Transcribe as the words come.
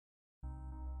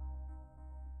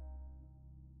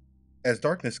As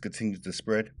darkness continues to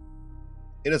spread,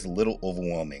 it is a little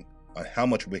overwhelming on how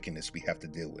much wickedness we have to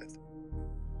deal with.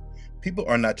 People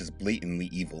are not just blatantly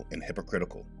evil and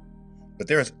hypocritical, but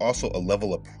there is also a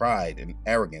level of pride and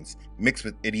arrogance mixed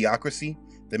with idiocracy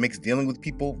that makes dealing with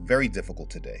people very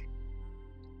difficult today.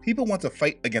 People want to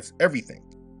fight against everything,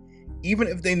 even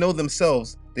if they know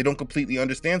themselves they don't completely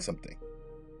understand something.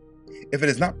 If it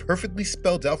is not perfectly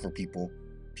spelled out for people,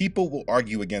 people will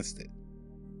argue against it.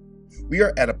 We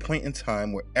are at a point in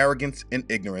time where arrogance and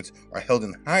ignorance are held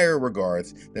in higher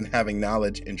regards than having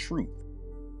knowledge and truth.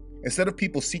 Instead of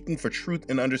people seeking for truth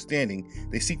and understanding,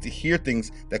 they seek to hear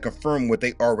things that confirm what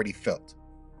they already felt.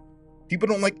 People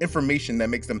don't like information that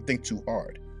makes them think too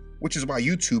hard, which is why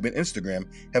YouTube and Instagram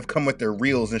have come with their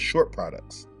reels and short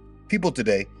products. People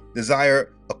today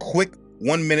desire a quick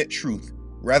 1-minute truth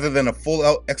rather than a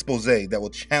full-out expose that will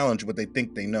challenge what they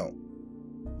think they know.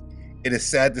 It is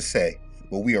sad to say,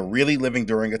 but we are really living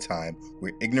during a time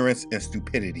where ignorance and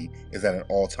stupidity is at an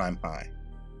all-time high.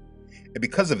 And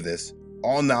because of this,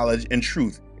 all knowledge and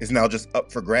truth is now just up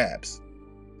for grabs.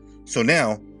 So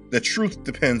now, the truth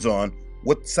depends on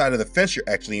what side of the fence you're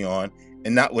actually on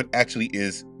and not what actually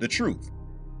is the truth.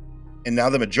 And now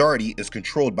the majority is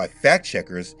controlled by fact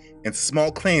checkers and small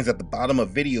claims at the bottom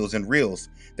of videos and reels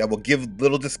that will give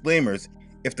little disclaimers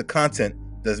if the content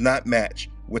does not match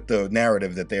with the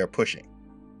narrative that they are pushing.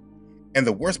 And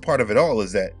the worst part of it all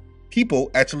is that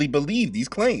people actually believe these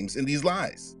claims and these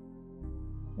lies.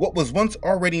 What was once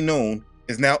already known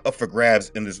is now up for grabs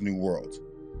in this new world.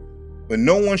 But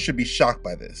no one should be shocked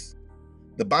by this.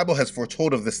 The Bible has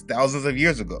foretold of this thousands of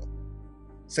years ago.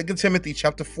 2 Timothy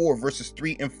chapter 4 verses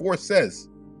 3 and 4 says,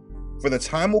 "For the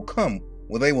time will come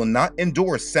when they will not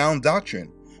endure sound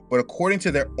doctrine, but according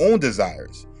to their own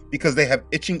desires, because they have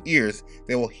itching ears,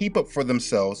 they will heap up for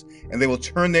themselves, and they will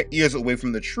turn their ears away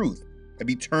from the truth and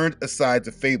be turned aside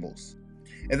to fables."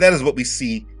 And that is what we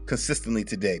see consistently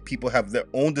today. People have their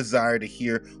own desire to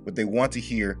hear what they want to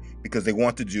hear because they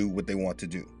want to do what they want to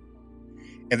do.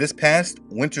 In this past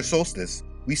winter solstice,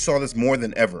 we saw this more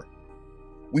than ever.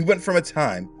 We went from a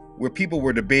time where people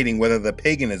were debating whether the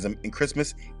paganism in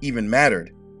Christmas even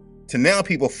mattered, to now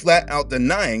people flat out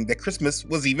denying that Christmas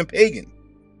was even pagan.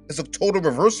 It's a total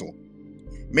reversal.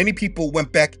 Many people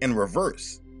went back in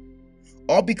reverse,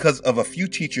 all because of a few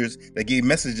teachers that gave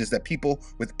messages that people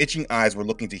with itching eyes were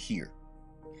looking to hear.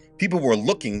 People were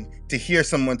looking to hear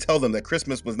someone tell them that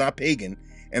Christmas was not pagan,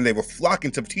 and they were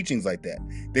flocking to teachings like that.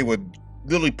 They would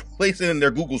literally place it in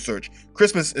their Google search,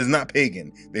 "Christmas is not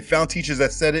pagan." They found teachers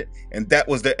that said it, and that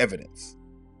was their evidence.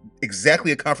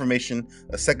 Exactly a confirmation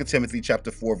of 2 Timothy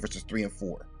chapter 4, verses 3 and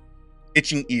 4.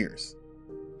 Itching ears.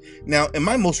 Now, in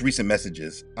my most recent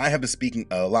messages, I have been speaking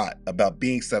a lot about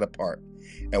being set apart.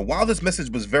 And while this message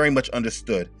was very much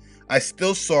understood, I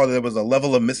still saw that there was a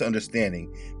level of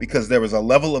misunderstanding because there was a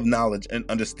level of knowledge and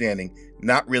understanding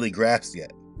not really grasped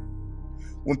yet.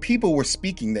 When people were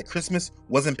speaking that Christmas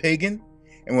wasn't pagan,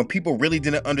 and when people really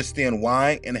didn't understand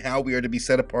why and how we are to be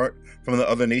set apart from the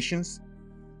other nations,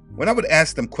 when I would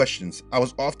ask them questions, I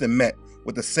was often met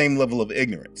with the same level of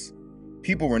ignorance.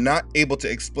 People were not able to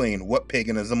explain what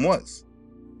paganism was.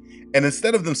 And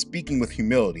instead of them speaking with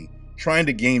humility, trying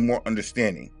to gain more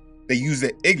understanding, they use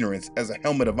their ignorance as a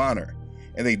helmet of honor,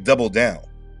 and they double down.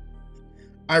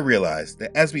 I realize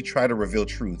that as we try to reveal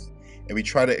truth, and we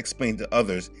try to explain to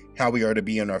others how we are to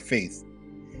be in our faith,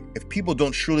 if people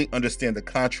don't truly understand the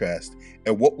contrast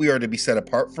and what we are to be set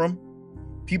apart from,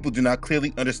 people do not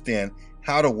clearly understand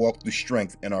how to walk through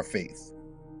strength in our faith.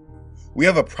 We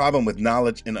have a problem with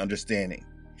knowledge and understanding.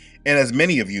 And as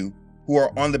many of you who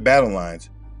are on the battle lines,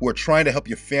 who are trying to help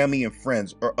your family and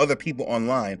friends or other people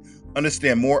online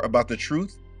understand more about the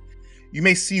truth, you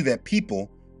may see that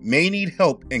people may need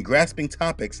help in grasping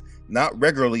topics not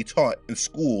regularly taught in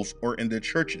schools or in their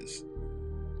churches.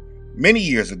 Many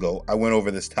years ago, I went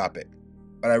over this topic,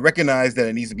 but I recognize that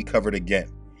it needs to be covered again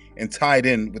and tied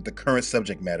in with the current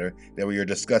subject matter that we are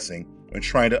discussing when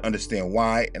trying to understand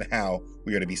why and how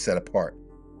we are to be set apart.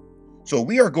 So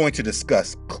we are going to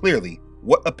discuss clearly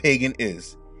what a pagan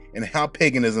is and how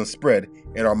paganism spread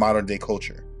in our modern day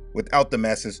culture without the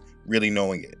masses really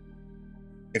knowing it.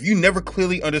 If you never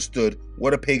clearly understood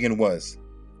what a pagan was,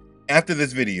 after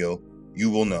this video, you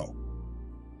will know.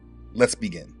 Let's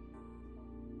begin.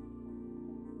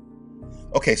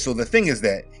 Okay, so the thing is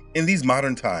that in these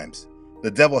modern times,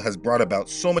 the devil has brought about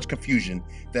so much confusion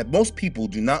that most people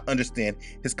do not understand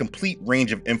his complete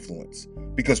range of influence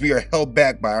because we are held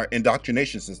back by our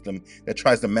indoctrination system that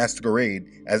tries to masquerade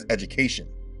as education.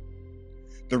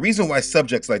 The reason why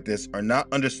subjects like this are not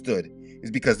understood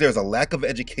is because there is a lack of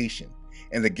education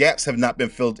and the gaps have not been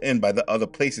filled in by the other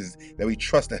places that we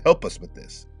trust to help us with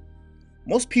this.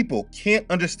 Most people can't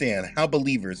understand how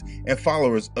believers and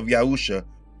followers of Yahusha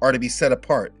are to be set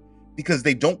apart because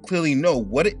they don't clearly know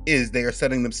what it is they are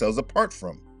setting themselves apart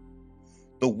from.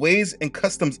 The ways and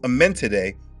customs of men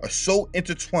today are so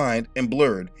intertwined and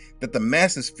blurred that the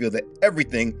masses feel that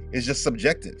everything is just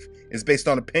subjective, is based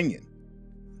on opinion.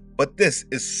 But this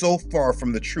is so far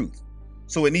from the truth,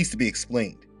 so it needs to be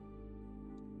explained.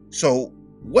 So,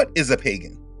 what is a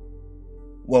pagan?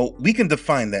 Well, we can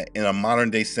define that in a modern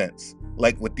day sense,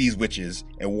 like with these witches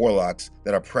and warlocks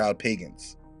that are proud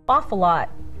pagans. Awful lot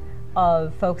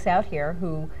of folks out here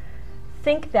who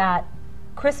think that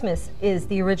Christmas is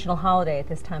the original holiday at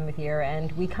this time of year,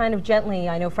 and we kind of gently,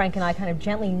 I know Frank and I kind of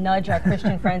gently nudge our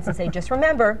Christian friends and say, just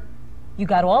remember, you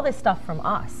got all this stuff from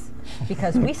us,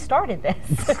 because we started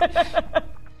this.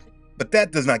 But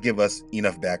that does not give us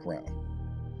enough background.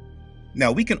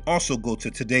 Now, we can also go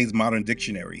to today's modern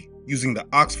dictionary using the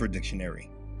Oxford Dictionary.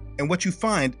 And what you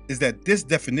find is that this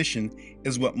definition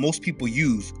is what most people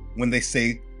use when they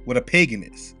say what a pagan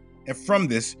is. And from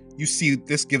this, you see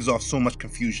this gives off so much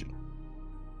confusion.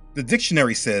 The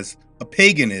dictionary says a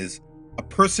pagan is a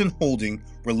person holding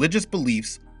religious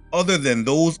beliefs other than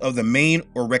those of the main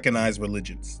or recognized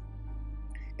religions.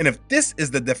 And if this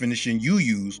is the definition you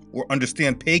use or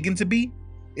understand pagan to be,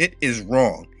 it is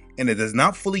wrong, and it does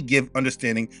not fully give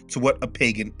understanding to what a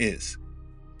pagan is.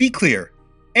 Be clear,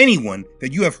 anyone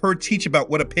that you have heard teach about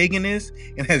what a pagan is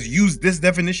and has used this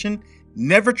definition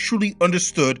never truly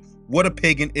understood what a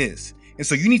pagan is. And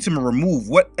so you need to remove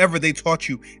whatever they taught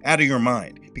you out of your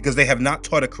mind because they have not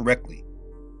taught it correctly.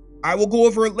 I will go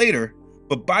over it later,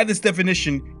 but by this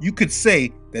definition, you could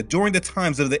say that during the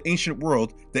times of the ancient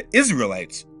world, the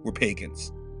Israelites were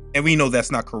pagans. And we know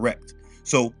that's not correct.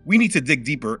 So we need to dig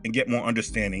deeper and get more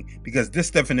understanding because this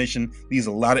definition leaves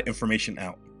a lot of information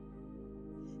out.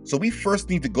 So we first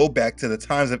need to go back to the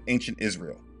times of ancient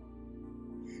Israel.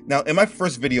 Now, in my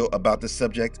first video about this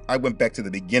subject, I went back to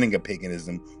the beginning of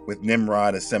paganism with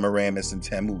Nimrod and Semiramis and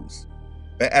Tammuz.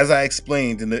 But as I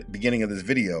explained in the beginning of this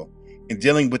video, in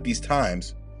dealing with these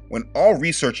times, when all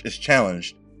research is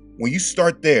challenged, when you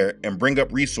start there and bring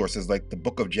up resources like the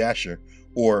Book of Jasher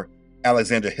or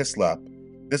Alexander Hislop,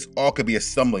 this all could be a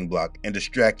stumbling block and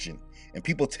distraction, and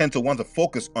people tend to want to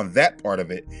focus on that part of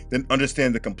it than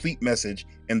understand the complete message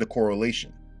and the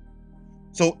correlation.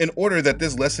 So in order that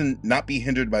this lesson not be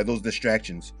hindered by those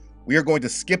distractions, we are going to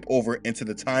skip over into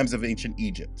the times of ancient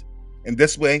Egypt. In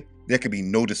this way, there can be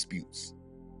no disputes.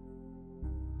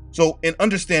 So in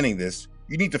understanding this,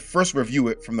 you need to first review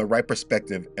it from the right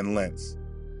perspective and lens.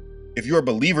 If you're a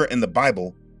believer in the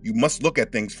Bible, you must look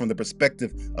at things from the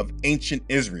perspective of ancient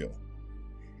Israel.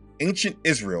 Ancient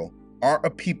Israel are a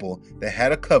people that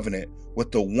had a covenant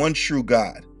with the one true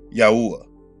God, Yahuwah.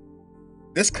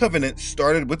 This covenant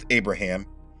started with Abraham.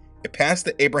 It passed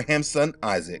to Abraham's son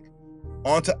Isaac,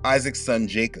 on to Isaac's son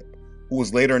Jacob, who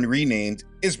was later renamed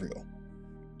Israel.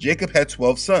 Jacob had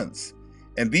 12 sons,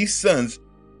 and these sons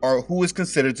are who is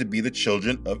considered to be the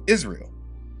children of Israel.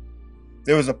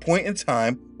 There was a point in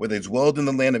time where they dwelled in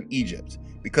the land of Egypt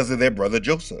because of their brother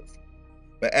Joseph.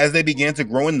 But as they began to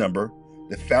grow in number,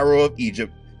 the Pharaoh of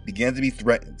Egypt began to be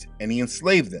threatened, and he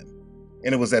enslaved them.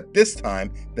 And it was at this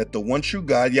time that the one true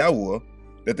God, Yahuwah,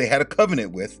 that they had a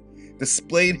covenant with,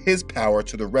 displayed his power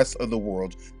to the rest of the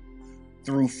world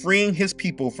through freeing his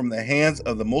people from the hands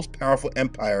of the most powerful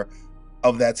empire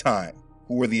of that time,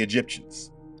 who were the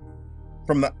Egyptians.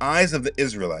 From the eyes of the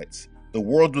Israelites, the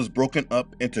world was broken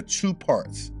up into two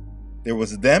parts. There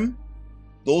was them,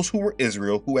 those who were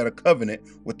Israel, who had a covenant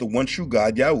with the one true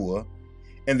God, Yahuwah,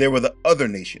 and there were the other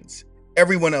nations,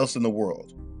 everyone else in the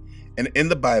world. And in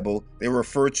the Bible, they were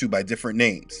referred to by different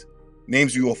names.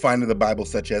 Names you will find in the Bible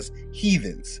such as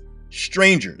heathens,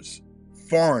 strangers,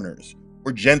 foreigners,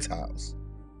 or Gentiles.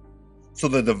 So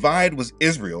the divide was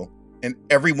Israel and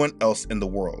everyone else in the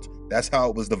world. That's how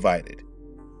it was divided.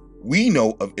 We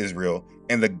know of Israel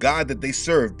and the God that they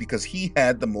served because he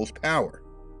had the most power.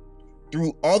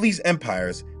 Through all these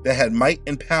empires that had might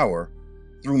and power,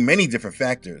 through many different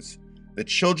factors, the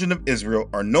children of Israel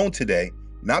are known today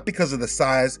not because of the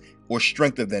size or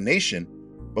strength of their nation,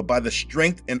 but by the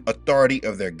strength and authority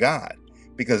of their God,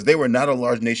 because they were not a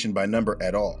large nation by number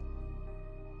at all.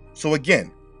 So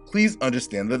again, please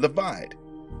understand the divide.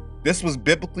 This was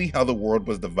biblically how the world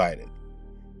was divided.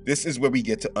 This is where we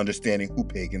get to understanding who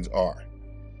pagans are.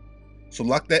 So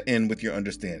lock that in with your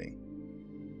understanding.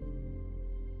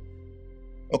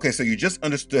 Okay, so you just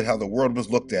understood how the world was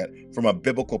looked at from a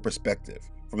biblical perspective,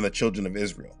 from the children of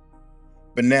Israel.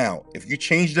 But now, if you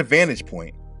change the vantage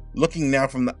point, looking now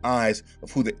from the eyes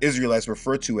of who the Israelites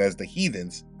refer to as the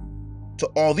heathens. To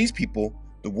all these people,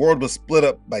 the world was split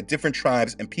up by different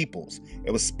tribes and peoples.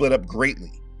 It was split up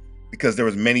greatly because there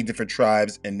was many different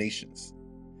tribes and nations.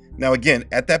 Now again,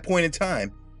 at that point in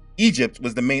time, Egypt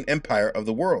was the main empire of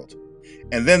the world.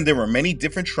 And then there were many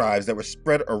different tribes that were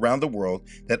spread around the world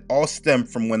that all stemmed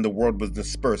from when the world was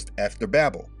dispersed after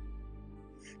Babel.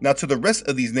 Now to the rest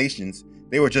of these nations,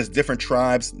 they were just different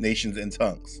tribes, nations, and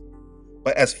tongues.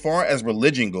 But as far as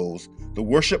religion goes, the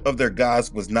worship of their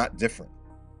gods was not different.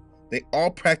 They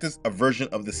all practiced a version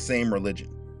of the same religion.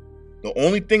 The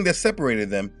only thing that separated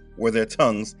them were their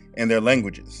tongues and their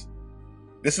languages.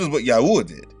 This is what Yahuwah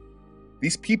did.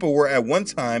 These people were at one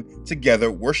time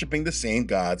together worshiping the same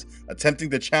gods, attempting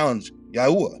to challenge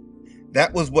Yahuwah.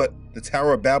 That was what the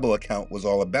Tower of Babel account was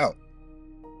all about.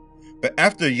 But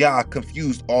after Yah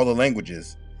confused all the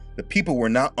languages, the people were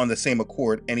not on the same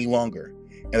accord any longer,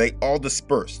 and they all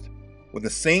dispersed with the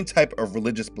same type of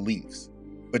religious beliefs,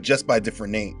 but just by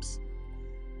different names.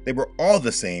 They were all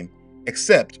the same,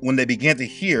 except when they began to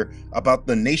hear about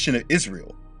the nation of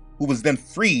Israel, who was then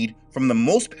freed from the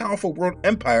most powerful world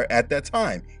empire at that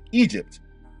time, Egypt.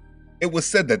 It was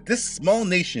said that this small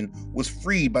nation was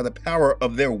freed by the power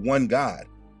of their one God.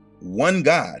 One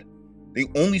God. They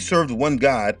only served one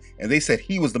God, and they said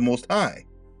he was the Most High.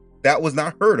 That was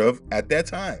not heard of at that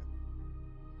time.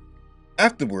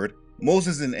 Afterward,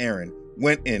 Moses and Aaron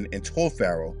went in and told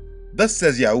Pharaoh, "Thus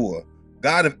says Yahuwah,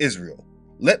 God of Israel,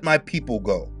 let my people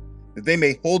go, that they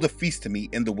may hold a feast to me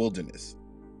in the wilderness."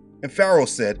 And Pharaoh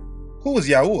said, "Who is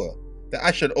Yahuwah, that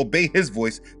I should obey his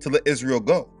voice to let Israel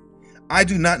go? I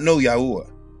do not know Yahuwah,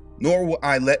 nor will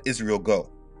I let Israel go."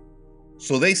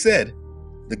 So they said,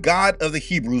 "The God of the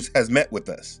Hebrews has met with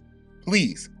us.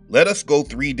 Please, let us go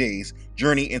 3 days'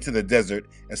 journey into the desert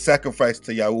and sacrifice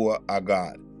to Yahuwah our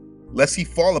God, lest he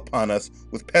fall upon us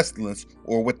with pestilence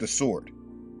or with the sword."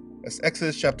 That's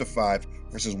Exodus chapter 5,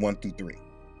 verses 1 through 3.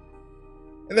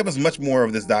 And there was much more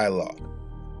of this dialogue.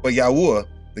 But Yahuwah,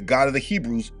 the God of the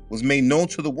Hebrews, was made known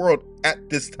to the world at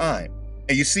this time.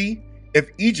 And you see, if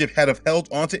Egypt had have held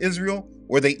on to Israel,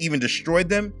 or they even destroyed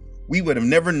them, we would have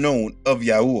never known of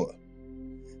Yahuwah.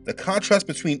 The contrast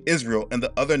between Israel and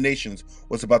the other nations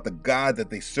was about the God that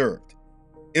they served.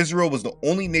 Israel was the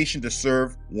only nation to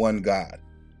serve one God.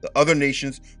 The other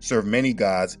nations serve many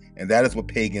gods, and that is what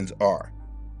pagans are.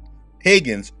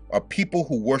 Pagans are people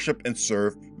who worship and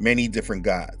serve many different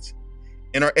gods.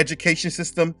 In our education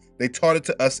system, they taught it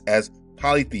to us as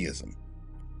polytheism,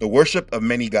 the worship of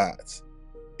many gods.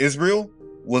 Israel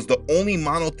was the only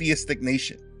monotheistic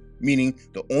nation, meaning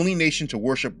the only nation to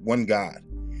worship one God,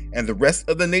 and the rest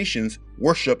of the nations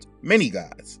worshipped many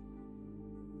gods.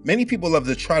 Many people love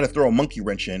to try to throw a monkey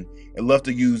wrench in and love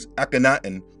to use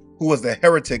Akhenaten, who was the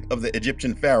heretic of the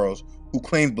Egyptian pharaohs who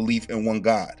claimed belief in one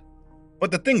God.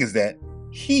 But the thing is that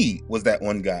he was that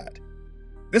one God.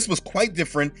 This was quite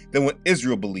different than what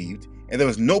Israel believed, and there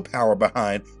was no power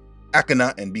behind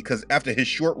Akhenaten because after his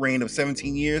short reign of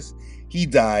 17 years, he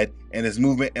died and his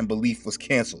movement and belief was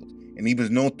canceled, and he was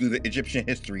known through the Egyptian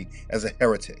history as a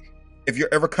heretic. If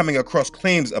you're ever coming across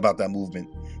claims about that movement,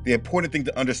 the important thing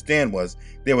to understand was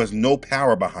there was no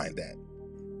power behind that.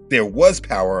 There was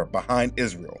power behind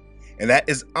Israel, and that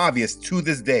is obvious to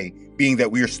this day, being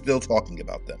that we are still talking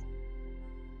about them.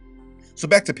 So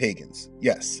back to pagans.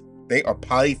 Yes, they are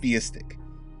polytheistic.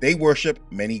 They worship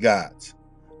many gods.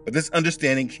 But this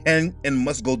understanding can and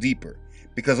must go deeper,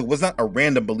 because it was not a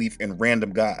random belief in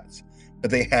random gods,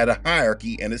 but they had a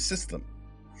hierarchy and a system.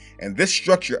 And this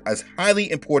structure is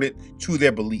highly important to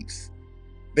their beliefs.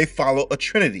 They follow a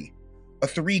trinity, a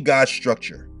three-god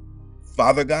structure: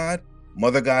 Father God,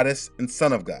 Mother Goddess, and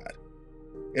Son of God.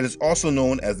 It is also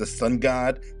known as the Sun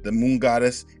God, the Moon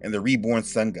Goddess, and the Reborn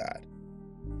Sun God.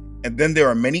 And then there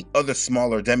are many other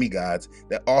smaller demigods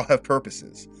that all have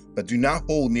purposes, but do not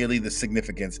hold nearly the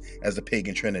significance as the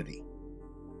pagan trinity.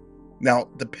 Now,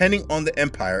 depending on the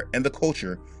empire and the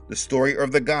culture, the story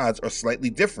of the gods are slightly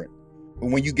different,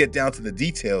 but when you get down to the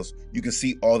details, you can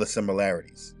see all the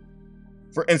similarities.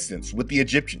 For instance, with the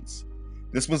Egyptians,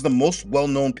 this was the most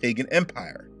well-known pagan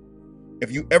empire.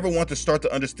 If you ever want to start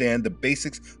to understand the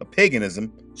basics of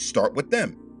paganism, start with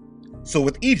them. So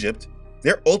with Egypt,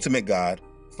 their ultimate god,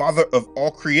 father of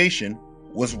all creation,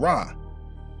 was Ra.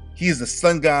 He is the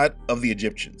sun god of the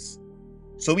Egyptians.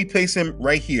 So we place him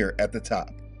right here at the top.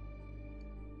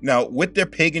 Now, with their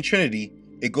pagan trinity,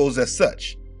 it goes as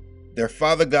such. Their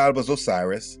father god was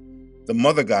Osiris, the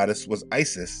mother goddess was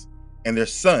Isis, and their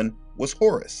son was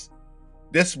Horus.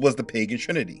 This was the pagan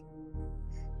trinity.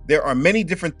 There are many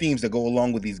different themes that go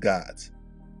along with these gods.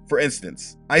 For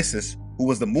instance, Isis, who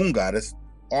was the moon goddess,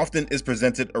 often is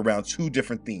presented around two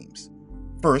different themes.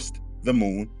 First, the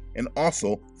moon, and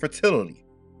also fertility.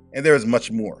 And there is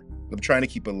much more. I'm trying to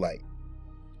keep it light.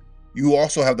 You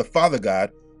also have the Father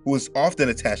God, who is often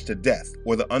attached to death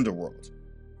or the underworld.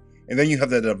 And then you have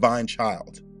the divine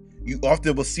child. You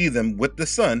often will see them with the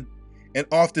Son, and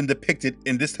often depicted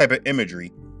in this type of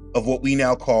imagery of what we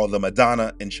now call the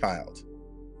Madonna and Child.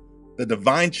 The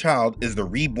divine child is the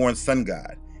reborn sun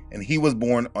god, and he was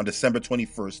born on December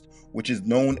 21st, which is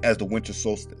known as the winter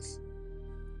solstice.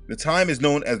 The time is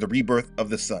known as the rebirth of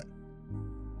the sun.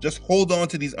 Just hold on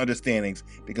to these understandings,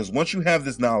 because once you have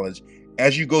this knowledge,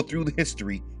 as you go through the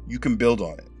history, you can build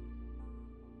on it.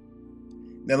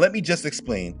 Now let me just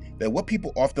explain that what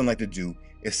people often like to do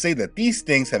is say that these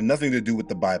things have nothing to do with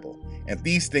the Bible, and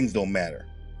these things don't matter.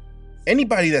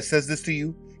 Anybody that says this to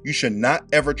you, you should not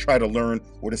ever try to learn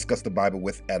or discuss the Bible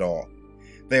with at all.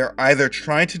 They are either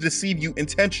trying to deceive you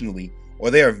intentionally, or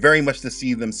they are very much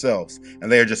deceived themselves,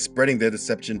 and they are just spreading their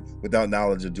deception without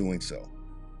knowledge of doing so.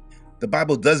 The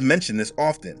Bible does mention this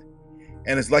often,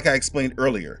 and it's like I explained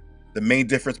earlier, the main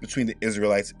difference between the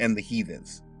Israelites and the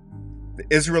heathens. The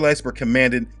Israelites were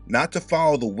commanded not to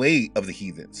follow the way of the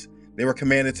heathens. They were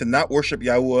commanded to not worship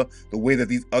Yahweh the way that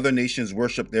these other nations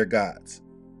worship their gods.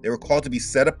 They were called to be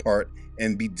set apart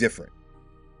and be different.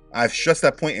 I've stressed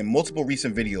that point in multiple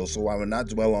recent videos, so I will not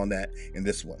dwell on that in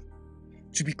this one.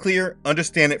 To be clear,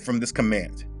 understand it from this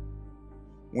command.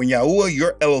 When Yahweh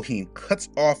your Elohim cuts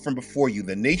off from before you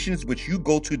the nations which you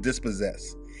go to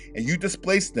dispossess, and you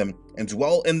displace them and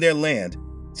dwell in their land,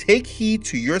 take heed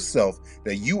to yourself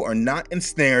that you are not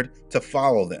ensnared to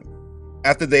follow them,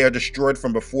 after they are destroyed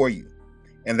from before you,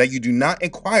 and that you do not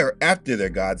inquire after their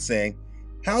gods, saying,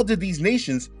 how did these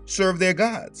nations serve their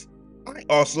gods? I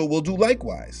also will do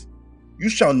likewise. You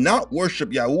shall not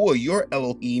worship Yahweh your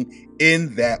Elohim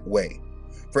in that way.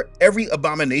 For every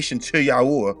abomination to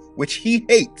Yahweh, which he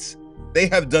hates, they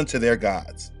have done to their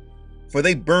gods. For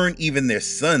they burn even their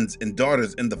sons and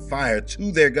daughters in the fire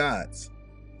to their gods.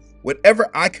 Whatever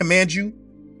I command you,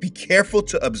 be careful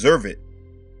to observe it.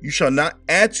 You shall not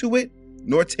add to it,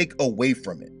 nor take away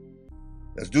from it.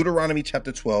 That's Deuteronomy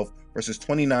chapter 12, verses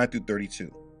 29 through 32.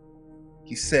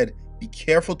 He said, be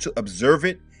careful to observe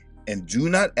it, and do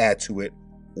not add to it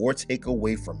or take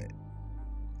away from it.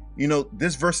 You know,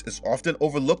 this verse is often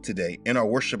overlooked today in our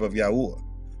worship of Yahweh,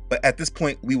 but at this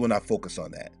point, we will not focus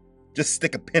on that. Just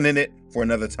stick a pin in it for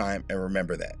another time and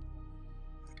remember that.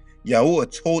 Yahweh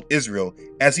told Israel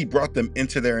as he brought them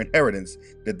into their inheritance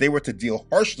that they were to deal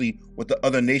harshly with the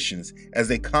other nations as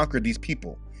they conquered these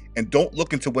people, and don't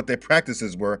look into what their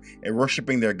practices were in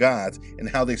worshiping their gods and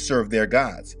how they served their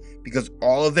gods, because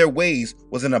all of their ways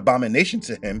was an abomination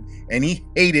to him, and he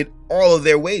hated all of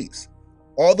their ways.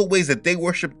 All the ways that they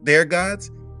worshiped their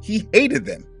gods, he hated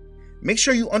them. Make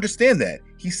sure you understand that.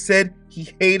 He said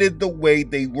he hated the way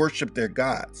they worshiped their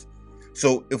gods.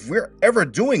 So if we're ever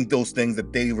doing those things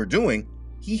that they were doing,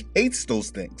 he hates those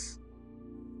things.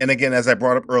 And again, as I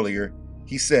brought up earlier,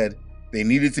 he said they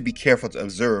needed to be careful to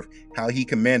observe how he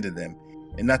commanded them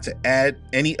and not to add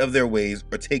any of their ways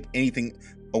or take anything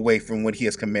away from what he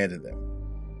has commanded them.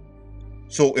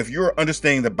 So if you're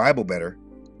understanding the Bible better,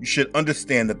 you should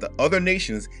understand that the other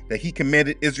nations that he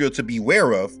commanded Israel to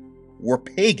beware of were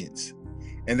pagans,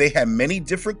 and they had many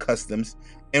different customs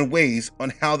and ways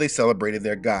on how they celebrated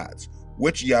their gods,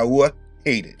 which Yahweh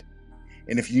hated.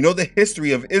 And if you know the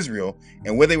history of Israel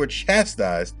and where they were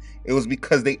chastised, it was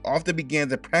because they often began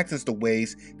to practice the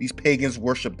ways these pagans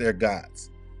worshiped their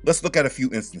gods. Let's look at a few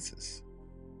instances.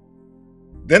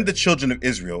 Then the children of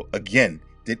Israel again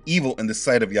did evil in the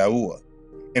sight of Yahweh,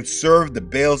 and served the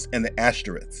Baals and the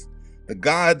Ashtoreths, the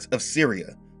gods of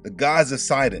Syria, the gods of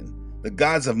Sidon, the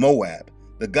gods of Moab,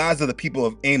 the gods of the people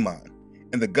of Ammon,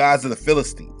 and the gods of the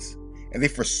Philistines. And they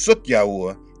forsook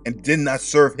Yahweh and did not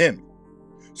serve him.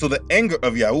 So the anger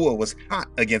of Yahweh was hot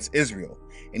against Israel,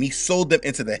 and he sold them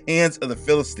into the hands of the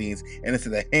Philistines and into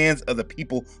the hands of the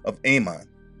people of Ammon.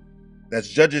 That's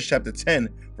Judges chapter 10,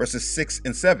 verses 6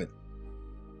 and 7.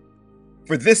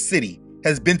 For this city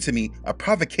has been to me a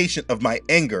provocation of my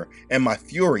anger and my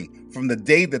fury from the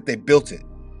day that they built it,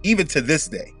 even to this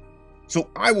day. So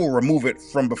I will remove it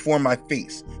from before my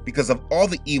face because of all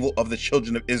the evil of the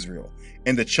children of Israel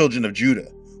and the children of Judah,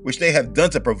 which they have done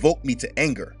to provoke me to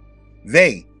anger.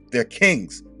 They, their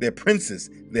kings, their princes,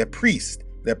 their priests,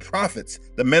 their prophets,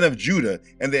 the men of Judah,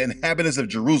 and the inhabitants of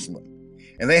Jerusalem.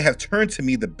 And they have turned to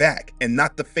me the back and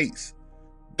not the face.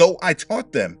 Though I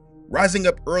taught them, rising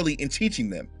up early and teaching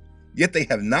them, yet they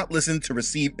have not listened to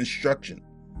receive instruction.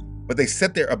 But they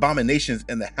set their abominations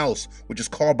in the house which is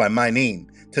called by my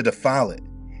name, to defile it.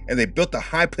 And they built the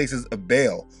high places of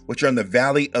Baal, which are in the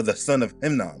valley of the son of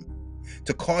Hinnom,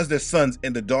 to cause their sons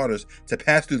and their daughters to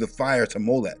pass through the fire to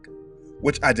Molech,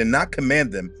 which I did not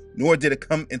command them, nor did it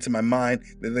come into my mind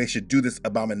that they should do this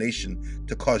abomination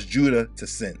to cause Judah to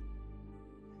sin.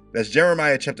 That's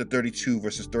Jeremiah chapter 32,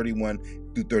 verses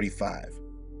 31 through 35.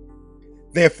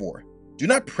 Therefore, do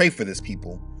not pray for this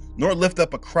people, nor lift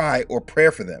up a cry or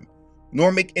prayer for them,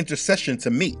 nor make intercession to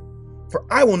me, for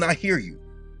I will not hear you.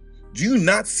 Do you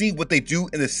not see what they do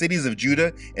in the cities of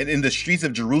Judah and in the streets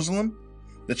of Jerusalem?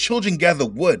 The children gather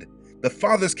wood, the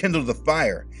fathers kindle the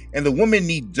fire, and the women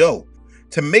knead dough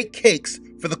to make cakes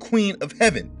for the queen of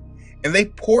heaven, and they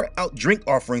pour out drink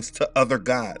offerings to other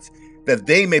gods, that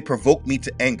they may provoke me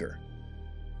to anger.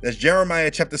 That's Jeremiah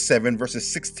chapter 7,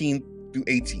 verses 16 through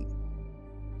 18.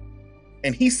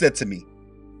 And he said to me,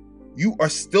 you are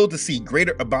still to see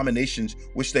greater abominations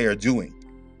which they are doing.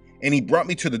 And he brought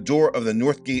me to the door of the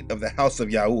north gate of the house of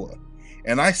Yahuwah,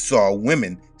 and I saw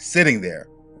women sitting there,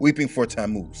 weeping for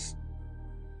Tammuz.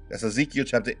 That's Ezekiel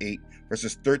chapter 8,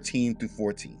 verses 13 through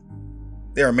 14.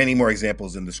 There are many more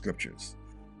examples in the scriptures,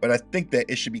 but I think that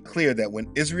it should be clear that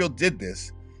when Israel did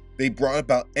this, they brought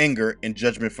about anger and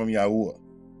judgment from Yahuwah.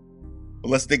 But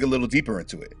let's dig a little deeper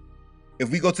into it. If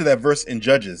we go to that verse in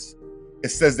Judges, it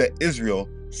says that Israel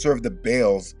served the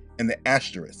Baals and the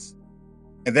Ashtoreths,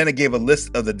 and then it gave a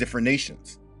list of the different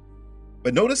nations.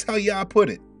 But notice how Yah put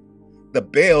it, the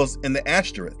Baals and the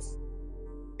Ashtoreths.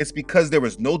 It's because there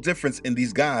was no difference in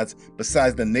these gods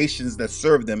besides the nations that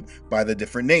served them by the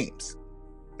different names.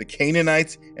 The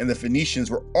Canaanites and the Phoenicians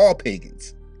were all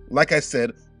pagans. Like I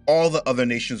said, all the other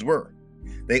nations were.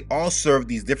 They all served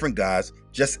these different gods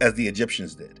just as the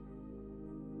Egyptians did.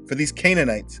 For these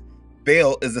Canaanites,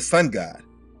 Baal is the sun god.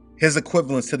 His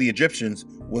equivalence to the Egyptians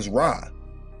was Ra.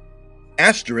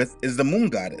 Ashtoreth is the moon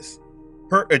goddess.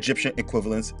 Her Egyptian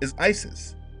equivalence is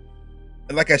Isis.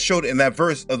 And like I showed in that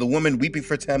verse of the woman weeping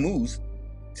for Tammuz,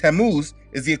 Tammuz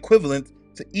is the equivalent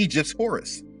to Egypt's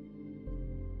Horus.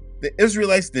 The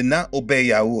Israelites did not obey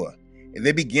Yahuwah, and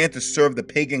they began to serve the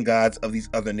pagan gods of these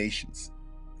other nations.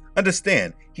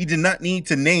 Understand, he did not need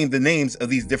to name the names of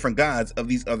these different gods of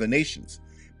these other nations,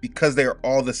 because they are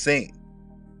all the same.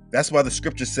 That's why the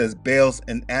scripture says Baals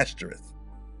and Ashtoreth,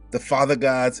 the father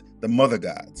gods, the mother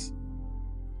gods.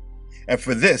 And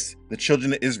for this, the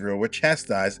children of Israel were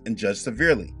chastised and judged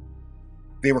severely.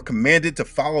 They were commanded to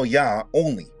follow Yah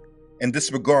only, and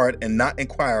disregard and not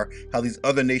inquire how these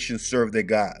other nations served their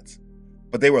gods.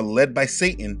 But they were led by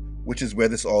Satan, which is where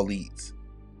this all leads.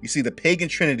 You see, the pagan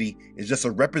trinity is just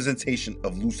a representation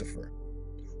of Lucifer.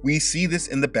 We see this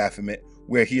in the Baphomet,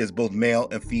 where he is both male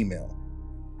and female.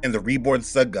 And the reborn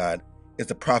sun god is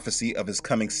the prophecy of his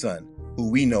coming son, who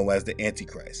we know as the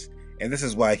Antichrist. And this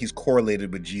is why he's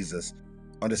correlated with Jesus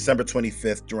on December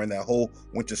 25th during that whole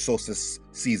winter solstice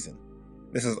season.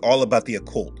 This is all about the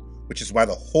occult, which is why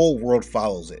the whole world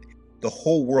follows it. The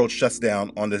whole world shuts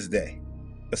down on this day,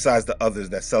 besides the others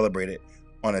that celebrate it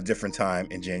on a different time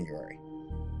in January.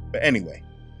 But anyway,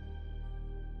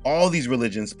 all these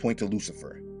religions point to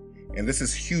Lucifer, and this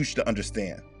is huge to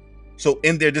understand. So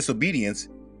in their disobedience,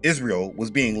 Israel was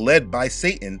being led by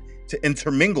Satan to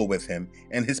intermingle with him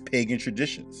and his pagan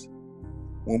traditions.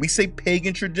 When we say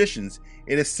pagan traditions,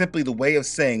 it is simply the way of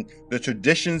saying the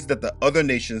traditions that the other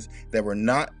nations that were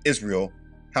not Israel,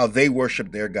 how they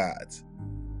worshiped their gods.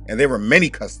 And there were many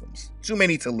customs, too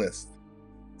many to list.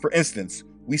 For instance,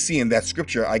 we see in that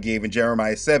scripture I gave in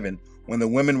Jeremiah 7, when the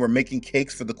women were making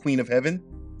cakes for the Queen of Heaven.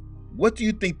 What do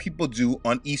you think people do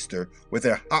on Easter with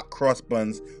their hot cross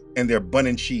buns and their bun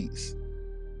and cheese?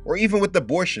 Or even with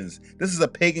abortions, this is a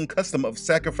pagan custom of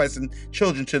sacrificing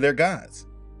children to their gods.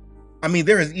 I mean,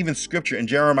 there is even scripture in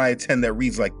Jeremiah 10 that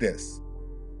reads like this.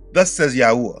 Thus says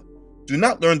Yahuwah, do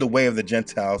not learn the way of the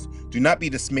Gentiles, do not be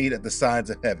dismayed at the signs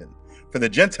of heaven, for the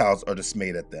Gentiles are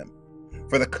dismayed at them.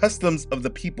 For the customs of the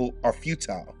people are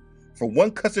futile, for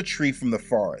one cuts a tree from the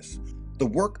forest, the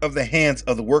work of the hands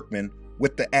of the workmen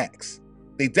with the axe.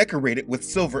 They decorate it with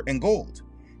silver and gold.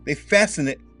 They fasten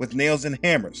it with nails and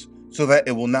hammers, so that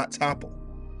it will not topple.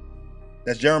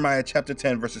 That's Jeremiah chapter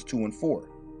 10, verses 2 and 4.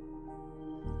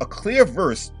 A clear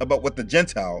verse about what the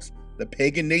Gentiles, the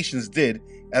pagan nations, did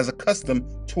as a custom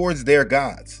towards their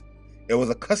gods. It was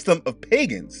a custom of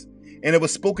pagans, and it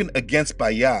was spoken against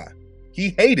by Yah.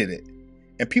 He hated it.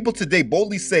 And people today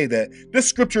boldly say that this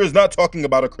scripture is not talking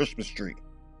about a Christmas tree.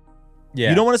 Yeah.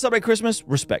 You don't want to celebrate Christmas?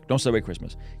 Respect. Don't celebrate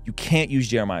Christmas. You can't use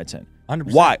Jeremiah 10.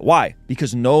 100%. Why? Why?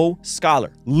 Because no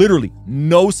scholar, literally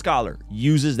no scholar,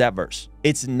 uses that verse.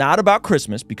 It's not about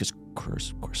Christmas because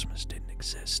Christmas didn't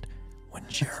exist when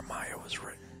Jeremiah was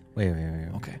written. Wait.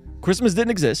 Okay. Christmas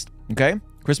didn't exist, okay?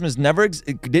 Christmas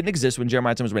it didn't exist when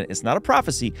Jeremiah 10 was written. It's not a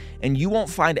prophecy, and you won't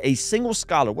find a single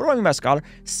scholar. What do I mean by scholar?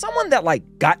 Someone that like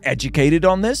got educated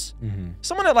on this,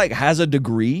 someone that like has a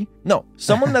degree. No,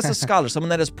 someone that's a scholar, someone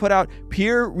that has put out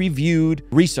peer-reviewed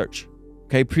research,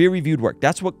 okay, peer-reviewed work.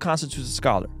 That's what constitutes a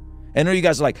scholar. And I know you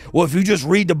guys are like, well, if you just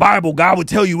read the Bible, God would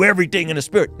tell you everything in the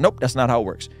spirit. Nope, that's not how it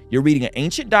works. You're reading an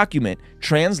ancient document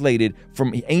translated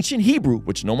from ancient Hebrew,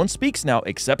 which no one speaks now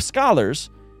except scholars,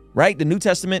 right? The New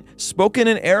Testament spoken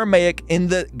in Aramaic in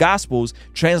the Gospels,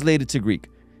 translated to Greek.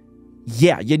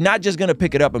 Yeah, you're not just going to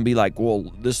pick it up and be like,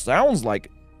 well, this sounds like,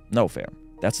 no, fam.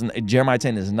 Jeremiah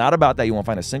 10 is not about that. You won't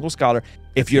find a single scholar.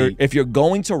 If you're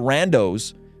going to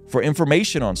randos for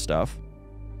information on stuff,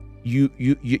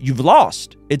 you've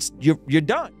lost. You're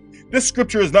done. This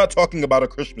scripture is not talking about a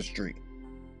Christmas tree.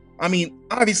 I mean,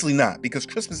 obviously not, because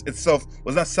Christmas itself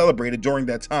was not celebrated during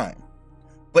that time.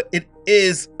 But it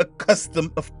is a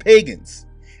custom of pagans.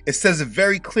 It says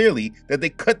very clearly that they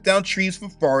cut down trees for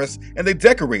forests and they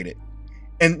decorate it.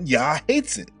 And Yah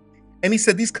hates it. And he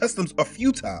said these customs are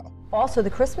futile. Also, the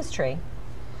Christmas tree,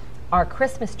 our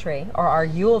Christmas tree, or our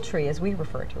Yule tree as we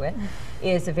refer to it,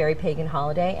 is a very pagan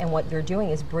holiday, and what you're doing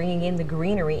is bringing in the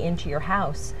greenery into your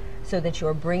house so that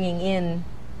you're bringing in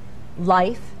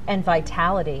life and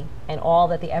vitality and all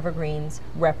that the evergreens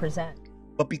represent.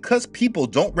 But because people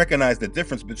don't recognize the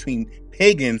difference between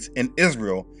pagans and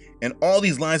Israel, and all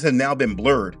these lines have now been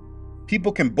blurred,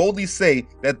 people can boldly say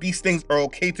that these things are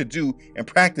okay to do and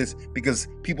practice because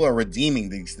people are redeeming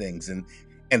these things, and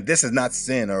this is not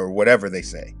sin or whatever they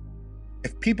say.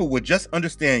 If people would just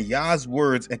understand Yah's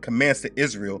words and commands to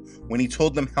Israel when he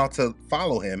told them how to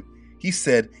follow him, he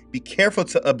said, be careful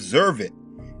to observe it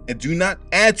and do not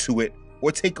add to it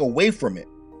or take away from it.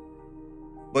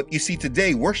 But you see,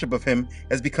 today worship of him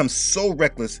has become so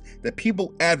reckless that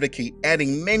people advocate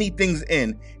adding many things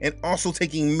in and also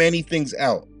taking many things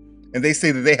out. And they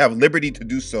say that they have liberty to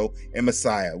do so in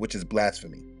Messiah, which is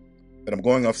blasphemy. But I'm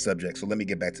going off subject, so let me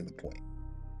get back to the point.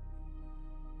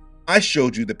 I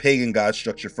showed you the pagan god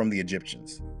structure from the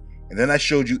Egyptians, and then I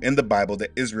showed you in the Bible that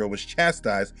Israel was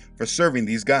chastised for serving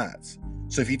these gods.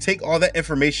 So if you take all that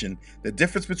information, the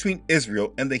difference between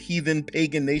Israel and the heathen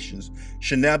pagan nations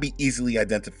should now be easily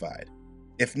identified.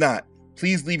 If not,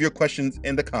 please leave your questions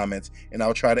in the comments and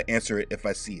I'll try to answer it if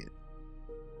I see it.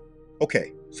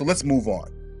 Okay, so let's move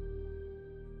on.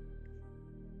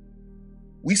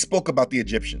 We spoke about the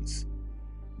Egyptians,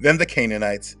 then the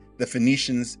Canaanites, the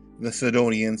Phoenicians, the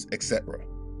Sidonians, etc.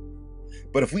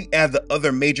 But if we add the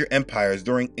other major empires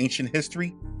during ancient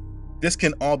history, this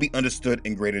can all be understood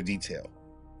in greater detail.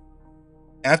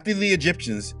 After the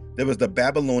Egyptians, there was the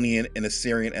Babylonian and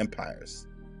Assyrian empires.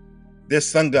 Their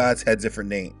sun gods had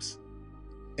different names.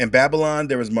 In Babylon,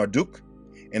 there was Marduk,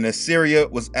 and Assyria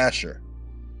was Ashur.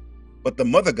 But the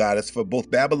mother goddess for both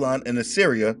Babylon and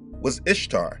Assyria was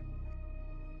Ishtar,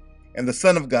 and the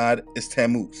son of God is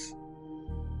Tammuz.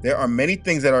 There are many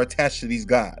things that are attached to these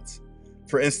gods.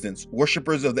 For instance,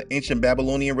 worshippers of the ancient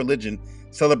Babylonian religion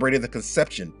celebrated the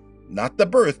conception, not the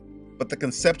birth, but the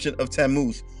conception of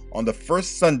Tammuz on the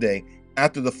first Sunday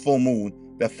after the full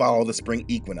moon that followed the spring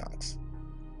equinox.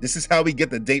 This is how we get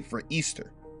the date for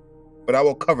Easter, but I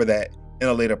will cover that in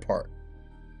a later part.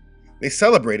 They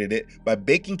celebrated it by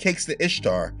baking cakes to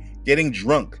Ishtar, getting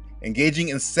drunk, engaging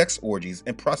in sex orgies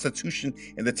and prostitution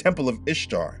in the temple of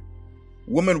Ishtar.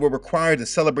 Women were required to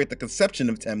celebrate the conception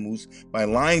of Tammuz by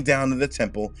lying down in the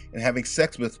temple and having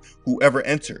sex with whoever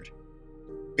entered.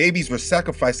 Babies were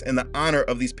sacrificed in the honor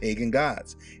of these pagan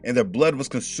gods, and their blood was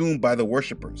consumed by the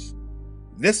worshippers.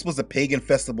 This was a pagan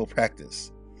festival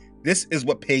practice. This is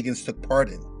what pagans took part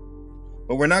in.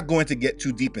 But we're not going to get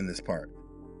too deep in this part.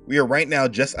 We are right now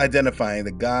just identifying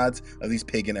the gods of these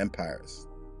pagan empires.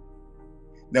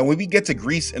 Now, when we get to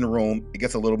Greece and Rome, it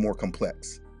gets a little more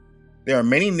complex. There are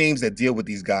many names that deal with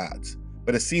these gods,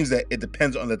 but it seems that it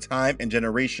depends on the time and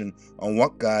generation on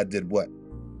what god did what.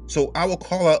 So I will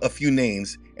call out a few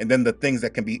names and then the things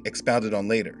that can be expounded on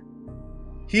later.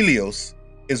 Helios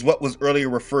is what was earlier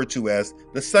referred to as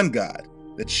the sun god,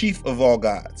 the chief of all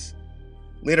gods.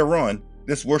 Later on,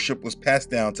 this worship was passed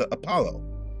down to Apollo.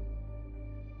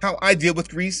 How I deal with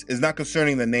Greece is not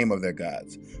concerning the name of their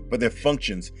gods, but their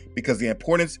functions, because the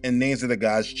importance and names of the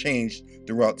gods changed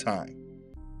throughout time.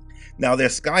 Now their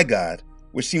sky god,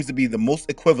 which seems to be the most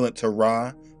equivalent to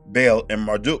Ra, Baal, and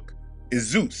Marduk, is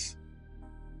Zeus.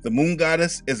 The moon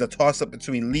goddess is a toss-up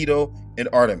between Leto and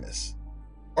Artemis.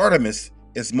 Artemis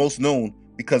is most known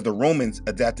because the Romans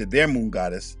adapted their moon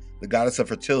goddess, the goddess of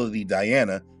fertility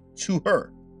Diana, to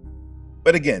her.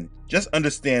 But again, just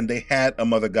understand they had a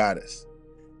mother goddess.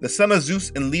 The son of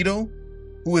Zeus and Leto,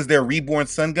 who is their reborn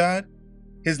sun god,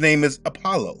 His name is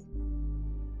Apollo.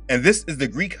 And this is the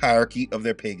Greek hierarchy of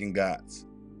their pagan gods.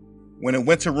 When it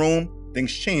went to Rome,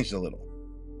 things changed a little.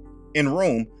 In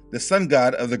Rome, the sun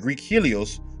god of the Greek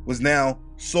Helios was now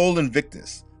Sol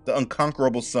Invictus, the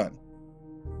unconquerable sun.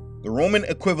 The Roman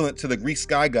equivalent to the Greek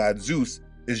sky god Zeus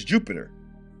is Jupiter.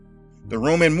 The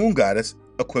Roman moon goddess,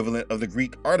 equivalent of the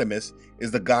Greek Artemis, is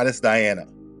the goddess Diana.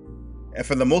 And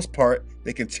for the most part,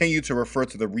 they continue to refer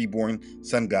to the reborn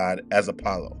sun god as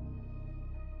Apollo.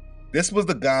 This was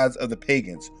the gods of the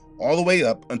pagans all the way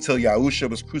up until Yahusha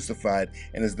was crucified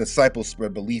and his disciples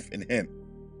spread belief in him.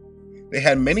 They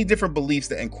had many different beliefs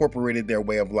that incorporated their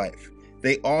way of life.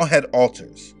 They all had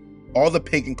altars. All the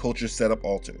pagan cultures set up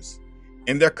altars.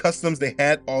 In their customs, they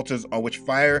had altars on which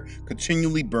fire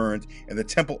continually burned, and the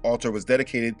temple altar was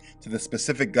dedicated to the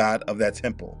specific god of that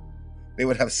temple. They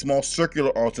would have small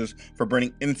circular altars for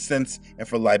burning incense and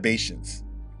for libations,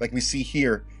 like we see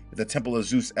here at the Temple of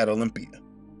Zeus at Olympia.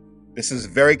 This is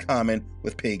very common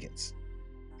with pagans.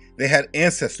 They had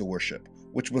ancestor worship,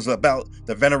 which was about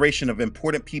the veneration of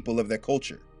important people of their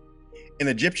culture. In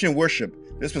Egyptian worship,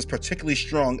 this was particularly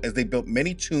strong as they built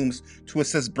many tombs to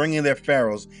assist bringing their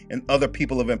pharaohs and other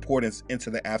people of importance into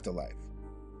the afterlife.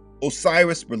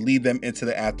 Osiris would lead them into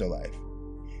the afterlife,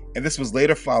 and this was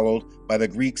later followed by the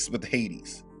Greeks with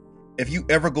Hades. If you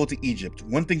ever go to Egypt,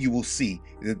 one thing you will see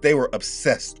is that they were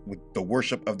obsessed with the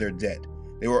worship of their dead.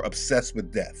 They were obsessed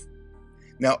with death.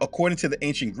 Now, according to the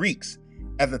ancient Greeks,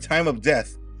 at the time of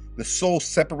death, the soul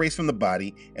separates from the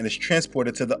body and is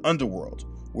transported to the underworld,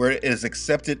 where it is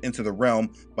accepted into the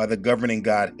realm by the governing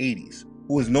god Hades,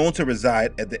 who is known to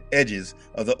reside at the edges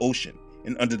of the ocean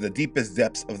and under the deepest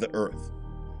depths of the earth.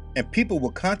 And people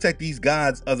will contact these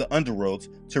gods of the underworlds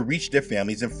to reach their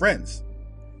families and friends.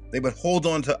 They would hold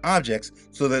on to objects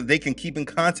so that they can keep in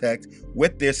contact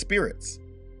with their spirits.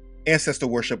 Ancestor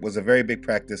worship was a very big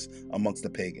practice amongst the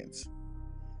pagans.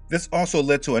 This also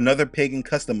led to another pagan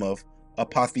custom of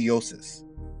apotheosis.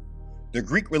 The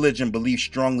Greek religion believed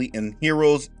strongly in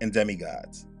heroes and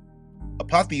demigods.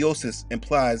 Apotheosis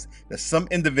implies that some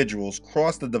individuals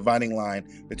cross the dividing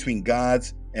line between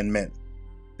gods and men.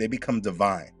 They become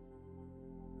divine.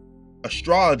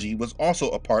 Astrology was also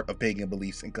a part of pagan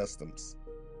beliefs and customs.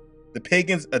 The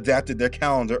pagans adapted their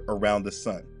calendar around the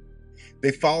sun.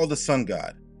 They followed the sun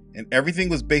god, and everything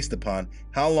was based upon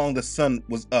how long the sun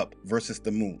was up versus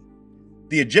the moon.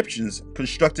 The Egyptians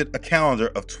constructed a calendar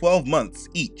of 12 months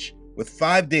each, with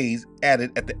 5 days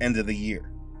added at the end of the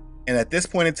year. And at this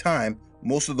point in time,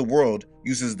 most of the world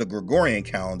uses the Gregorian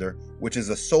calendar, which is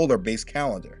a solar-based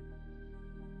calendar.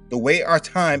 The way our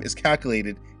time is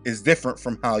calculated is different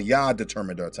from how Yah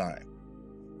determined our time.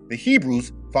 The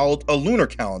Hebrews followed a lunar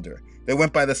calendar that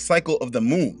went by the cycle of the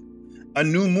moon. A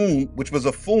new moon, which was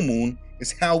a full moon,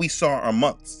 is how we saw our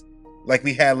months, like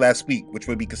we had last week, which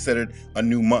would be considered a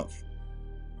new month.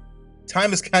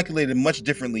 Time is calculated much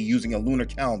differently using a lunar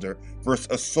calendar versus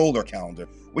a solar calendar,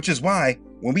 which is why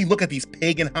when we look at these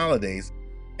pagan holidays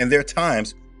and their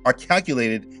times are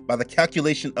calculated by the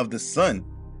calculation of the sun,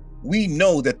 we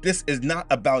know that this is not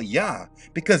about Yah,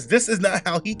 because this is not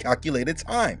how he calculated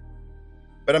time.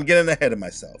 But I'm getting ahead of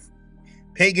myself.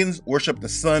 Pagans worship the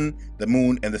sun, the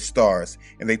moon, and the stars,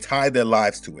 and they tie their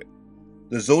lives to it.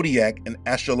 The zodiac and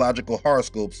astrological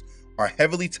horoscopes are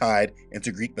heavily tied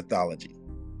into Greek mythology.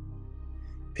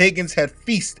 Pagans had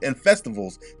feasts and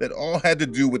festivals that all had to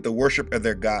do with the worship of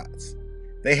their gods.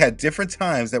 They had different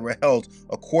times that were held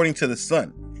according to the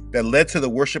sun that led to the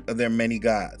worship of their many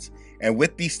gods. And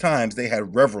with these times, they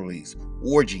had revelries,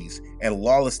 orgies, and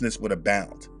lawlessness would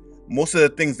abound. Most of the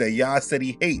things that Yah said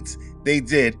he hates, they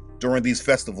did during these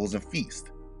festivals and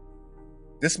feasts.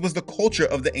 This was the culture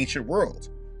of the ancient world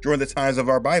during the times of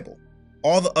our Bible.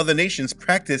 All the other nations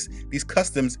practiced these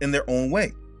customs in their own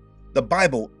way. The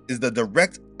Bible is the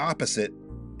direct opposite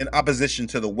in opposition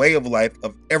to the way of life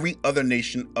of every other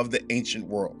nation of the ancient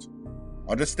world.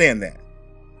 Understand that.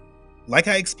 Like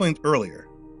I explained earlier,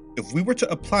 if we were to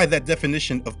apply that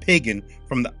definition of pagan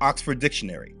from the Oxford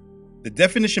Dictionary, the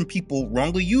definition people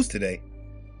wrongly use today,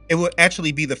 it would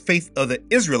actually be the faith of the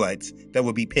Israelites that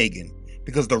would be pagan,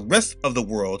 because the rest of the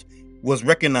world was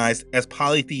recognized as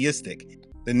polytheistic.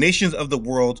 The nations of the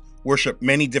world worship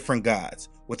many different gods,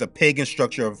 with a pagan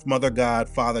structure of mother god,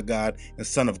 father god, and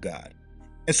son of god.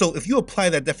 And so if you apply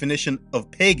that definition of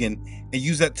pagan and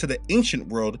use that to the ancient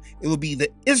world, it would be the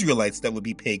Israelites that would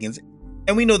be pagans.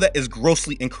 And we know that is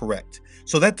grossly incorrect.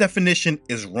 So that definition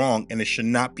is wrong and it should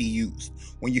not be used.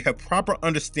 When you have proper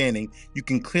understanding, you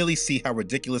can clearly see how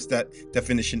ridiculous that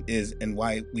definition is and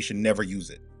why we should never use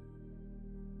it.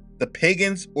 The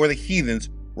pagans or the heathens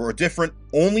were different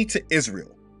only to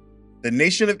Israel. The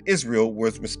nation of Israel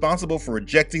was responsible for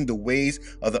rejecting the ways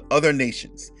of the other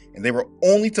nations, and they were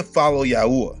only to follow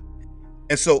Yahuwah.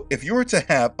 And so, if you were to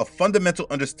have a fundamental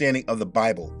understanding of the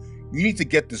Bible, you need to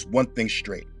get this one thing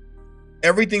straight.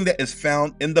 Everything that is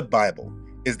found in the Bible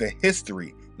is the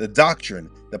history, the doctrine,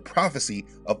 the prophecy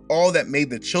of all that made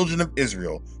the children of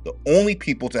Israel the only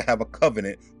people to have a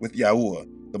covenant with Yahuwah,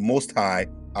 the Most High,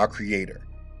 our Creator.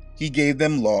 He gave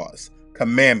them laws,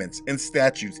 commandments, and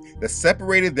statutes that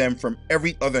separated them from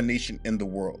every other nation in the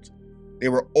world. They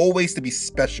were always to be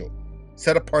special,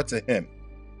 set apart to Him.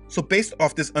 So based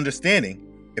off this understanding,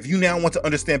 if you now want to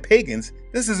understand pagans,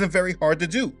 this isn't very hard to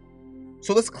do.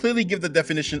 So let's clearly give the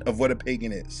definition of what a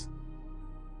pagan is.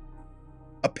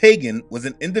 A pagan was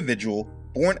an individual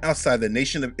born outside the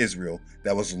nation of Israel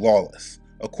that was lawless,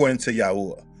 according to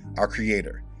Yahuwah, our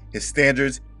Creator, His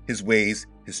standards, His ways,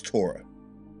 His Torah.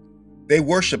 They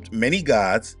worshipped many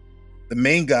gods, the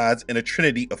main gods in a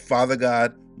trinity of Father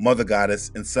God, Mother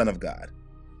Goddess, and Son of God.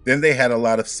 Then they had a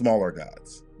lot of smaller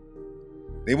gods.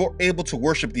 They were able to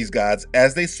worship these gods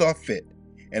as they saw fit,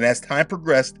 and as time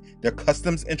progressed, their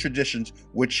customs and traditions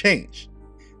would change.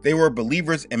 They were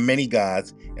believers in many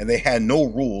gods, and they had no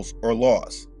rules or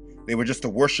laws. They were just to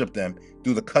worship them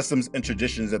through the customs and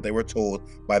traditions that they were told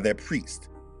by their priest.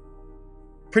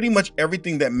 Pretty much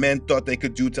everything that men thought they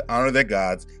could do to honor their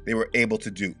gods, they were able to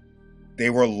do.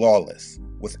 They were lawless,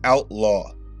 without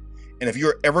law. And if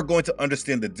you're ever going to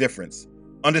understand the difference,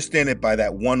 understand it by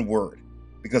that one word.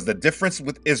 Because the difference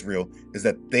with Israel is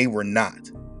that they were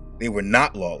not. They were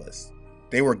not lawless.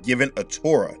 They were given a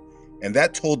Torah, and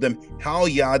that told them how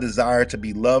Yah desired to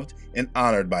be loved and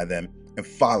honored by them and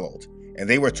followed. And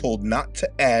they were told not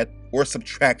to add or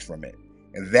subtract from it.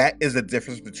 And that is the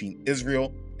difference between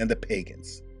Israel and the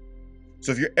pagans.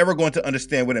 So if you're ever going to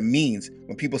understand what it means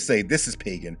when people say this is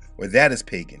pagan or that is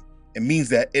pagan, it means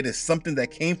that it is something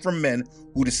that came from men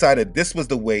who decided this was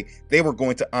the way they were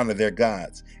going to honor their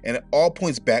gods. And it all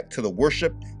points back to the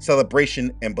worship,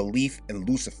 celebration, and belief in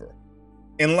Lucifer.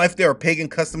 In life, there are pagan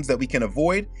customs that we can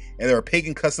avoid, and there are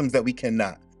pagan customs that we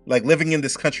cannot. Like living in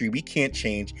this country, we can't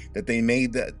change that they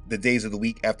made the days of the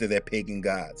week after their pagan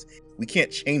gods. We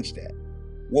can't change that.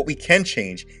 What we can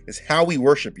change is how we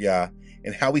worship Yah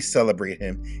and how we celebrate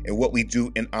Him and what we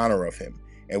do in honor of Him.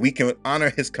 And we can honor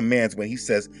His commands when He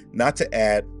says not to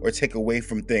add or take away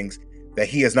from things that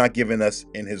He has not given us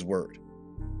in His word.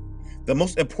 The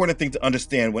most important thing to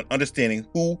understand when understanding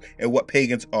who and what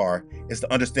pagans are is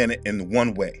to understand it in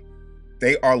one way.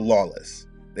 They are lawless.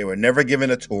 They were never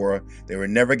given a Torah. They were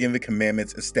never given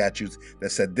commandments and statutes that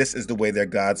said this is the way their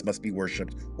gods must be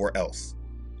worshipped or else.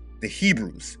 The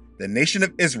Hebrews, the nation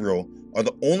of Israel, are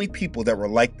the only people that were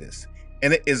like this.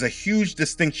 And it is a huge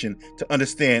distinction to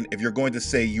understand if you're going to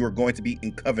say you are going to be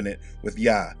in covenant with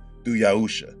Yah through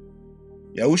Yahusha.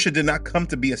 Yahusha did not come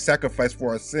to be a sacrifice for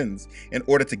our sins in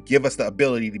order to give us the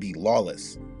ability to be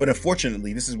lawless. But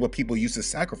unfortunately, this is what people use the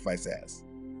sacrifice as.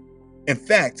 In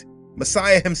fact,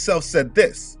 Messiah himself said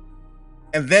this,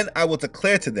 "And then I will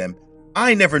declare to them,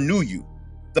 I never knew you.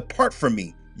 Depart from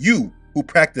me, you who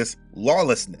practice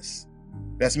lawlessness."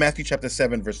 That's Matthew chapter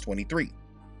 7, verse 23.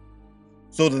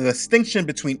 So the distinction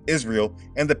between Israel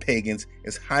and the pagans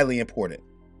is highly important,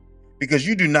 because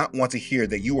you do not want to hear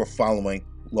that you are following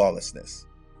lawlessness.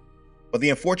 But the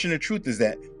unfortunate truth is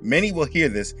that many will hear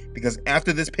this because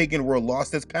after this pagan world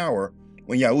lost its power,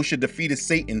 when Yahusha defeated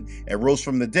Satan and rose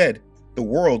from the dead, the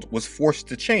world was forced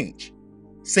to change.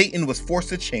 Satan was forced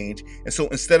to change, and so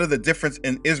instead of the difference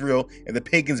in Israel and the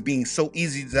pagans being so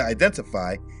easy to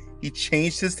identify, he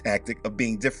changed his tactic of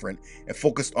being different and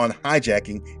focused on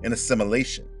hijacking and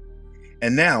assimilation.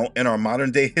 And now, in our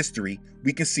modern day history,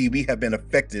 we can see we have been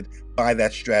affected by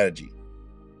that strategy.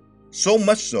 So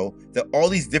much so that all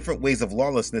these different ways of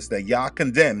lawlessness that Yah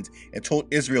condemned and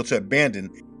told Israel to abandon,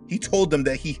 he told them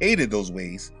that he hated those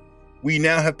ways. We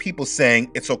now have people saying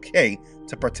it's okay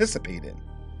to participate in.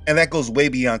 And that goes way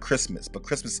beyond Christmas, but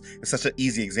Christmas is such an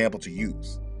easy example to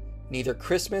use. Neither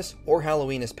Christmas or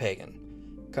Halloween is pagan.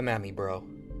 Come at me, bro.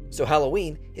 So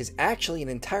Halloween is actually an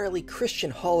entirely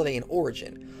Christian holiday in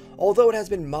origin, although it has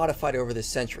been modified over the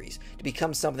centuries to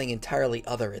become something entirely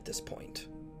other at this point.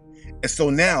 And so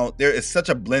now there is such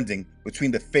a blending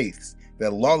between the faiths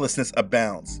that lawlessness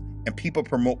abounds, and people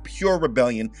promote pure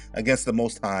rebellion against the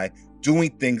Most High, doing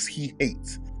things he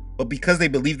hates. But because they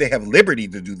believe they have liberty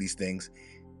to do these things,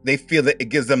 they feel that it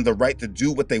gives them the right to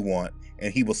do what they want,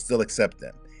 and he will still accept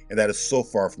them. And that is so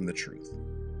far from the truth.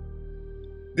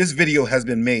 This video has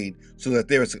been made so that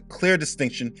there is a clear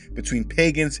distinction between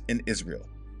pagans and Israel.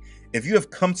 If you have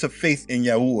come to faith in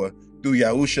Yahuwah through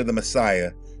Yahusha the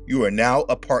Messiah, you are now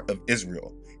a part of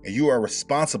Israel, and you are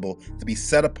responsible to be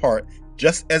set apart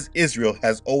just as Israel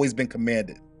has always been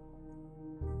commanded.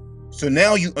 So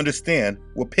now you understand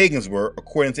what pagans were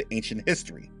according to ancient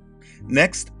history.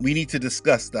 Next, we need to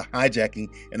discuss the hijacking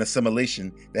and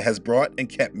assimilation that has brought and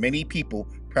kept many people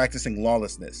practicing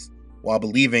lawlessness while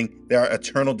believing their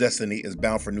eternal destiny is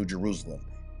bound for New Jerusalem.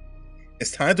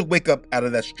 It's time to wake up out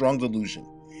of that strong delusion,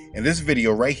 and this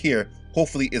video right here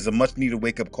hopefully is a much needed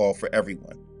wake-up call for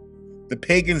everyone. The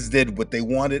pagans did what they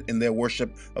wanted in their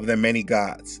worship of their many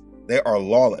gods. They are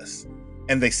lawless,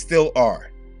 and they still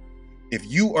are. If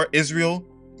you are Israel,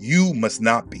 you must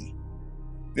not be.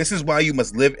 This is why you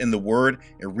must live in the word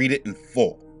and read it in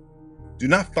full. Do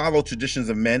not follow traditions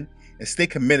of men and stay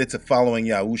committed to following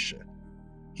Yahusha.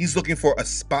 He's looking for a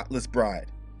spotless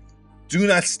bride. Do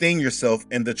not stain yourself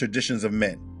in the traditions of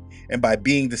men and by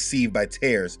being deceived by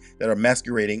tares that are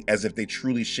masquerading as if they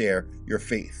truly share your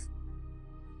faith.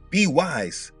 Be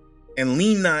wise and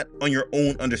lean not on your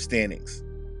own understandings.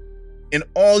 In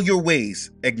all your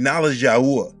ways, acknowledge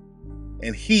Yahuwah,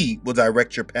 and he will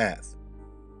direct your path.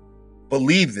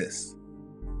 Believe this,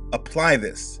 apply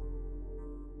this,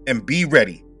 and be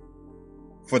ready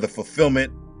for the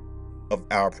fulfillment of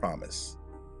our promise.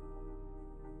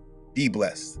 Be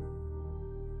blessed.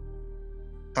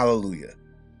 Hallelujah.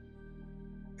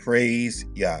 Praise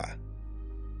Yah.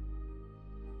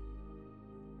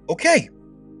 Okay.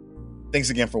 Thanks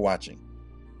again for watching.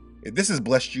 If this has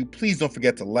blessed you, please don't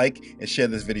forget to like and share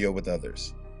this video with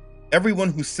others.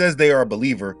 Everyone who says they are a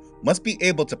believer must be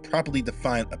able to properly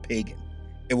define a pagan.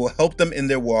 It will help them in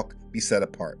their walk be set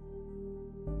apart.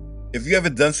 If you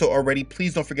haven't done so already,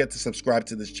 please don't forget to subscribe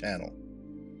to this channel.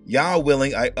 Yah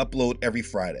willing, I upload every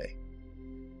Friday.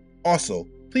 Also,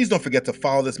 please don't forget to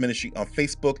follow this ministry on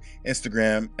Facebook,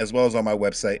 Instagram, as well as on my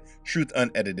website,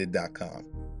 truthunedited.com.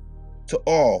 To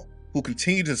all who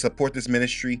continue to support this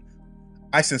ministry,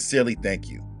 I sincerely thank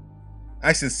you.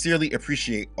 I sincerely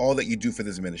appreciate all that you do for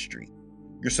this ministry.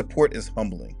 Your support is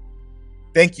humbling.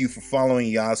 Thank you for following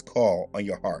Yah's call on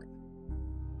your heart.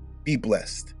 Be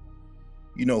blessed.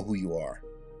 You know who you are.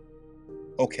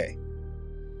 Okay.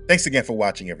 Thanks again for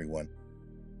watching, everyone.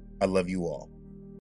 I love you all.